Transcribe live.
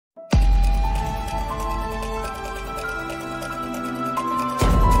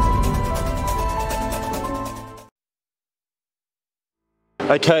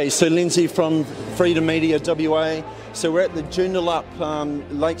Okay, so Lindsay from Freedom Media WA. So we're at the Joondalup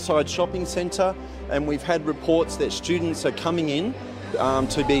Lakeside Shopping Center, and we've had reports that students are coming in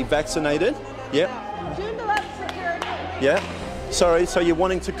to be vaccinated. Yep. Joondalup security. Yeah. Sorry, so you're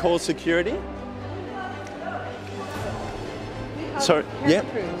wanting to call security? Sorry. Yep.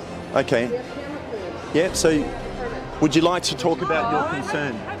 Okay. Yep. So would you like to talk about your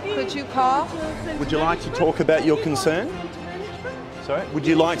concern? Could you call? Would you like to talk about your concern? Sorry? Would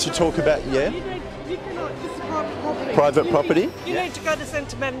you like to talk about, You cannot, this is private property. Private property? You need to go to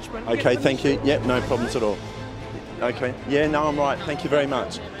centre management. Okay, thank you. Yep, no problems at all. Okay, yeah, no, I'm right. Thank you very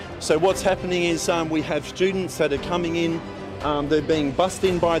much. So what's happening is we have students that are coming in, they're being bussed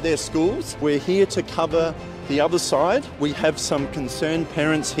in by their schools. We're here to cover the other side. We have some concerned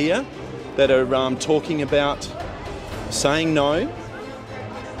parents here that are talking about saying no.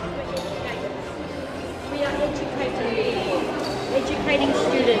 We are educating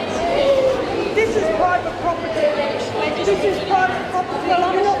students. This is private property. This is private property. Well,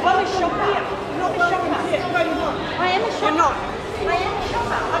 I'm a shopper. You're not welcome here. No, you're not. I am a shopper. You're not. I am a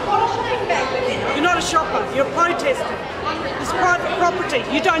shopper. I've got a shopping bag with me. You're not a shopper. You're protesting. It's private property.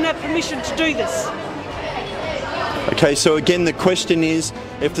 You don't have permission to do this. Okay, so again, the question is,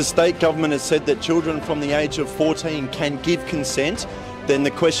 if the state government has said that children from the age of 14 can give consent, then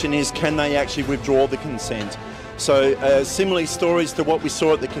the question is, can they actually withdraw the consent? So similarly, stories to what we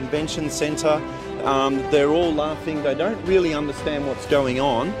saw at the convention centre, they're all laughing. They don't really understand what's going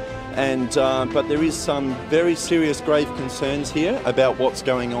on, and but there is some very serious, grave concerns here about what's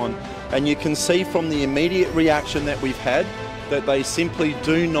going on. And you can see from the immediate reaction that we've had that they simply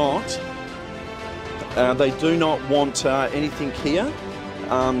do not want anything here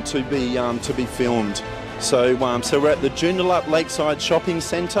to be filmed. So we're at the Joondalup Lakeside Shopping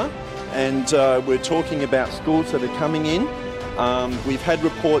Center, and we're talking about schools that are coming in. We've had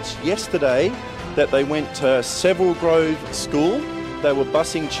reports yesterday that they went to Several Grove School. They were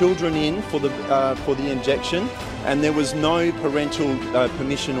busing children in for the injection, and there was no parental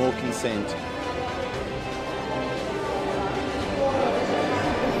permission or consent.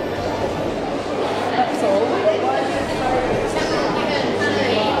 That's all.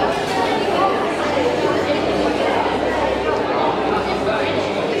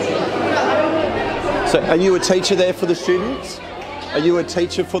 So are you a teacher there for the students? Are you a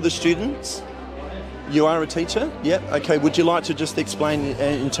teacher for the students? You are a teacher? Yeah, okay. Would you like to just explain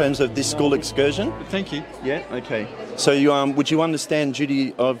in terms of this school excursion? Thank you. Yeah, okay. So would you understand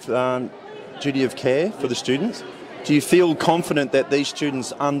duty of care for the students? Do you feel confident that these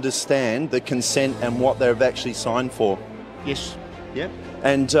students understand the consent and what they've actually signed for? Yes. Yeah.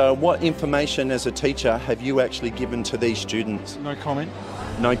 And what information as a teacher have you actually given to these students? No comment.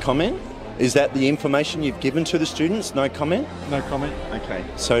 No comment? Is that the information you've given to the students? No comment? No comment. Okay.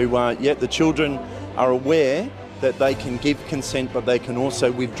 So yeah, the children are aware that they can give consent, but they can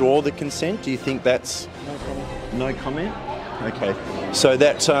also withdraw the consent. Do you think that's... No comment. No comment? Okay. So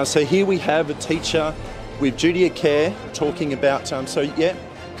that so here we have a teacher with duty of care talking about... so yeah,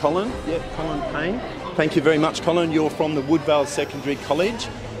 Colin Payne. Thank you very much, Colin. You're from the Woodvale Secondary College.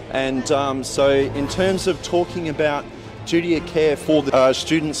 And so in terms of talking about duty of care for the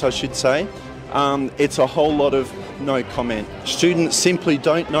students, I should say, it's a whole lot of no comment. Students simply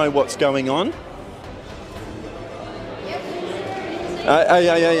don't know what's going on.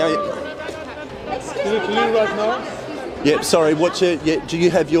 Yeah, sorry, do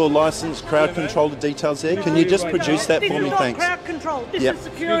you have your licensed crowd controller details there? Can you just produce that for me, thanks? This is not crowd control, this Yep. is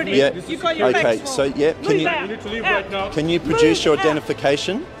security. Yeah. You've got your Okay, facts so wrong. yeah, Move out. Out. can you produce Move your out.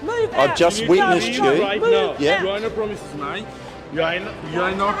 identification? Move I've out. just You witnessed can't you. move Right Move now. Yeah. out. You are in our premises, man. You are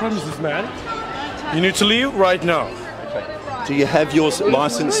in our premises, man. You need to leave right now. Do you have your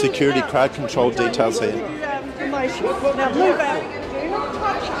licensed security crowd control details here? You have information. Now move out.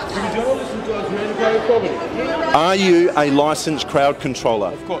 You don't listen to us, man. Private property. Are you a licensed crowd controller?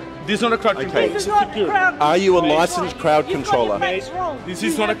 Of course. This is not a crowd control. Okay. This is not crowd Are you a control. licensed crowd You've got controller? your facts wrong. This You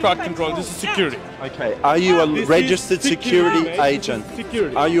is not a have your crowd facts control. wrong. This is security. Okay. Are you a This is registered security man. agent? This is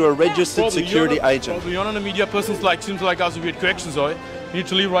security. Are you a registered Probably security you're not, agent? Probably you're not a media person seems like us. We had corrections, you need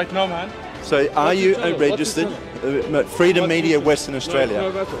to leave right now, man. So are you a registered Freedom What's Media this? Western No, Australia?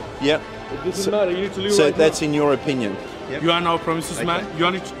 no matter. Yep. It doesn't matter. You need to leave So right that's now. in your opinion? Yep. You are in our premises, man. You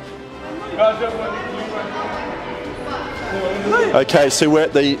are need to... Okay, so we're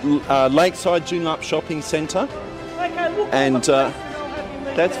at the Lakeside Joondalup Shopping Center, Okay, look, and I'll have you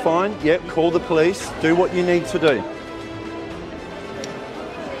leave that's now. fine. Yep, call the police. Do what you need to do.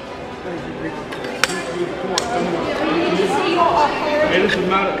 It doesn't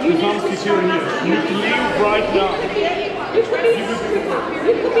matter. There's no security here. You need to leave right now. You could be a stripper.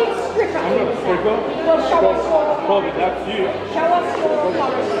 You could be a stripper. I'm not a stripper. Well, show us your authority. Probably that's you. Show us your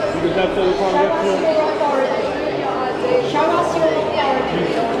authority. Because that's the Show time us your authority. Show us your authority.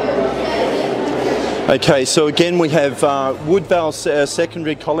 Okay, so again we have Woodvale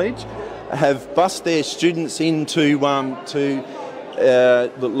Secondary College have bussed their students into the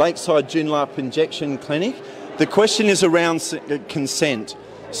Lakeside Joondalup Injection Clinic. The question is around consent.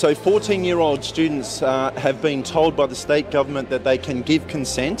 So 14-year-old students have been told by the state government that they can give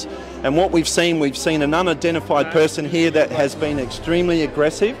consent, and what we've seen an unidentified person here that has been extremely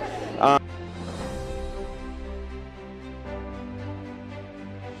aggressive.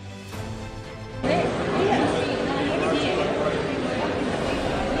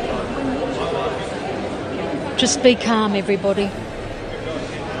 Just be calm, everybody.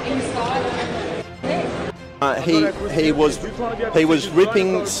 He was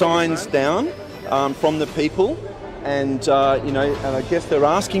ripping signs down from the people, and and I guess they're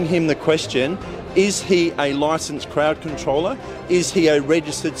asking him the question: is he a licensed crowd controller? Is he a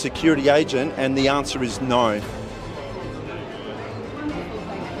registered security agent? And the answer is no.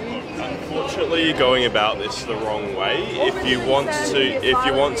 Unfortunately, you're going about this the wrong way. If you want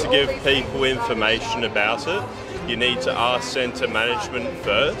to give people information about it, you need to ask centre management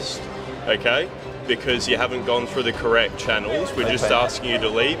first, okay? Because you haven't gone through the correct channels. We're just asking you to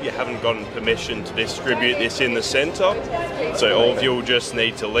leave. You haven't gotten permission to distribute this in the centre. So all of you will just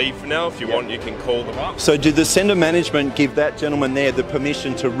need to leave for now. If you want, you can call them up. So did the centre management give that gentleman there the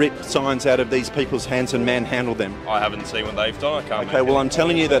permission to rip signs out of these people's hands and manhandle them? I haven't seen what they've done. I can't. Okay, well I'm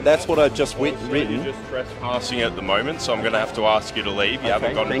telling you that's what I've just written. You're just trespassing at the moment, so I'm going to have to ask you to leave. You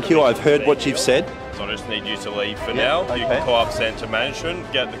haven't gotten. Thank you. I've heard what you've said. So I just need you to leave for now. You can call up centre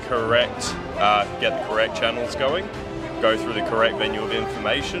management, get the correct channels going, go through the correct venue of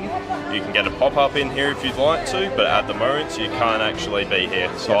information. You can get a pop-up in here if you'd like to, but at the moment you can't actually be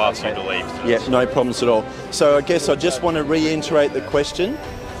here, so I'll ask you to leave. Yeah, no problems at all. So I guess I just want to reiterate the question.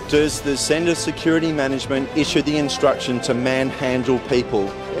 Does the centre security management issue the instruction to manhandle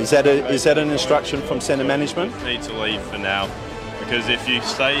people? Is that an instruction from centre management? You need to leave for now. Because if you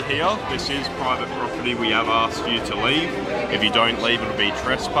stay here, this is private property, we have asked you to leave. If you don't leave, it'll be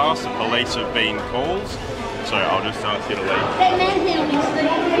trespass. The police have been called, so I'll just ask you to leave.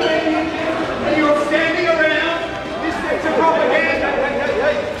 You're standing around listening to propaganda.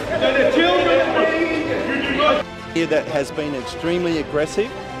 The children Here that has been extremely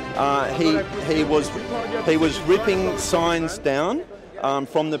aggressive. He was ripping signs down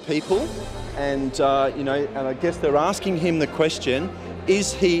from the people. And and I guess they're asking him the question: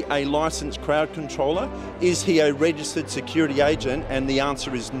 is he a licensed crowd controller? Is he a registered security agent? And the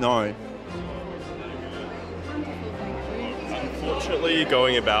answer is no. Unfortunately, you're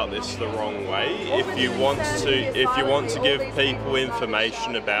going about this the wrong way. If you want to give people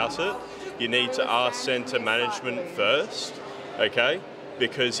information about it, you need to ask centre management first, okay?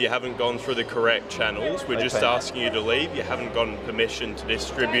 Because you haven't gone through the correct channels. We're just asking you to leave. You haven't gotten permission to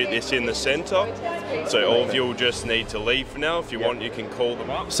distribute this in the centre. So all of you will just need to leave for now. If you want, you can call them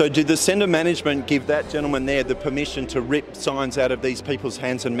up. So did the centre management give that gentleman there the permission to rip signs out of these people's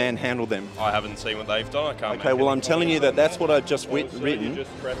hands and manhandle them? I haven't seen what they've done. I can't. Okay, well I'm telling you that's what I've just written. You're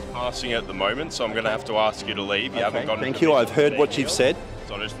just trespassing at the moment, so I'm going to have to ask you to leave. You haven't gotten. Thank you. I've heard what you've said.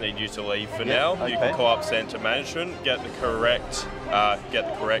 So I just need you to leave for now. You can call up centre management, get the correct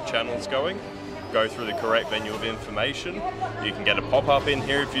channels going, go through the correct venue of information. You can get a pop-up in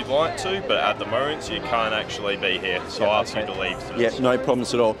here if you'd like to, but at the moment you can't actually be here, so I'll ask you to leave. Yeah, no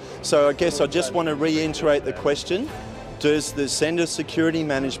problems at all. So I guess I just want to reiterate the question. Does the centre security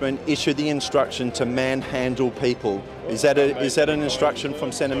management issue the instruction to manhandle people? Is that an instruction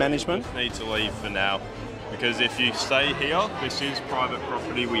from centre management? You need to leave for now. Because if you stay here, this is private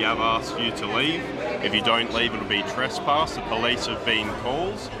property, we have asked you to leave. If you don't leave, it'll be trespass. The police have been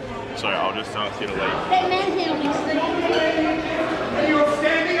called, so I'll just ask you to leave. You're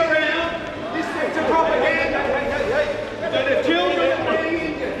standing around listening to propaganda. The children are being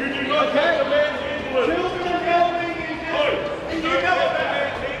injured. You do not have to manhandle them. Children are being injured. And you know that.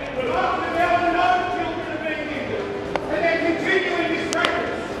 No children are being injured. And they're continuing this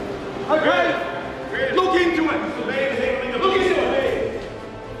practice. Okay? Look into it. Look into it.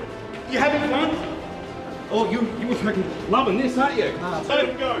 You having fun? Oh, you were fucking loving this, aren't you? Let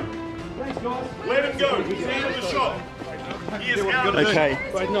him go. Thanks, guys. Let him go. He's out of the shop. He is out of the shop. Okay.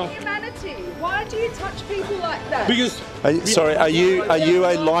 Humanity. Why do you touch people like that? Because Sorry, are you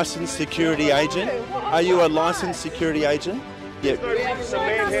a licensed security agent? Are you a licensed security agent? Yeah. Okay.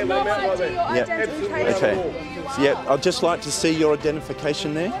 So, yeah, I'd just like to see your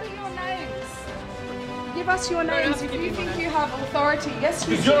identification there. What are your names? give us your names if you think you have authority. Yes,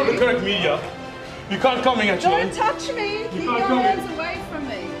 you If you're the do. correct media, you can't come in at your Don't touch me. Keep your can't come in. hands away from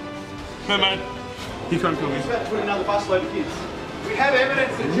me. No, man. You can't come in. Put another busload of kids. We have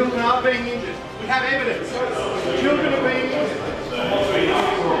evidence that children are being injured. We have evidence. Children are being injured.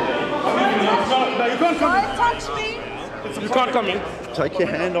 No, you can't come in. Don't touch me. You can't come in. Take your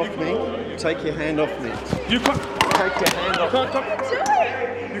hand off me. Take your hand off me. You can't. Take your hand off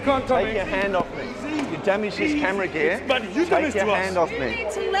me. You can't come Take in. your hand off me. You damaged this camera gear. But you Take damaged your to us. hand off You me.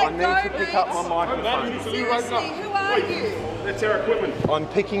 need to let I need go, to pick up my mate. microphone. You need to leave right Seriously, now. who are you? That's our equipment. I'm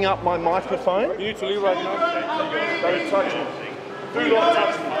picking up my microphone. You need to leave right now. Don't touch him. Do not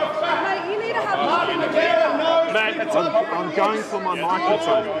touch him. Mate, you need to have Martin Man, that's I'm going for my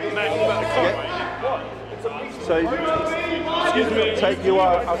microphone. So, you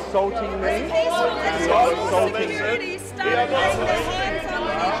are assaulting me. peaceful. It's You are peaceful assaulting me. security. Start laying their hands on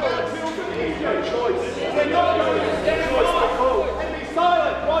people. Be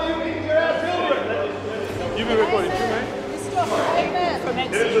silent while you injure our children. You've been recording too, man. Stop.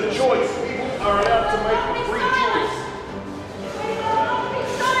 Amen. There's a choice. People are allowed to make a free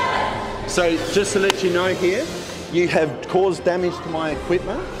choice. So, just to let you know here, you have caused damage to my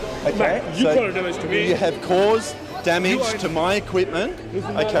equipment. Okay, You caused damage to me. You have caused damage to my equipment.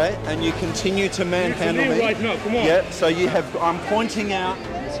 Okay, and you continue to manhandle leave me. right now, come on. Yep. So you have.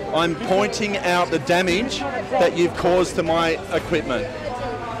 I'm pointing out the damage that you've caused to my equipment.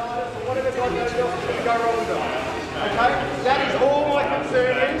 Whatever God knows else is going to go wrong with them. Okay? That is all my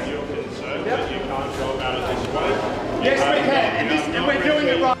concern is. You're concerned that you can't go about it this way. Yes, we can. And we're doing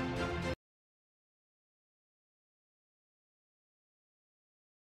it right.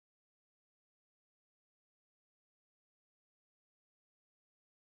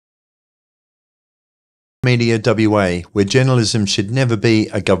 Media WA, where journalism should never be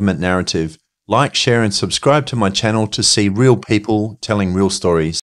a government narrative. Like, share and subscribe to my channel to see real people telling real stories.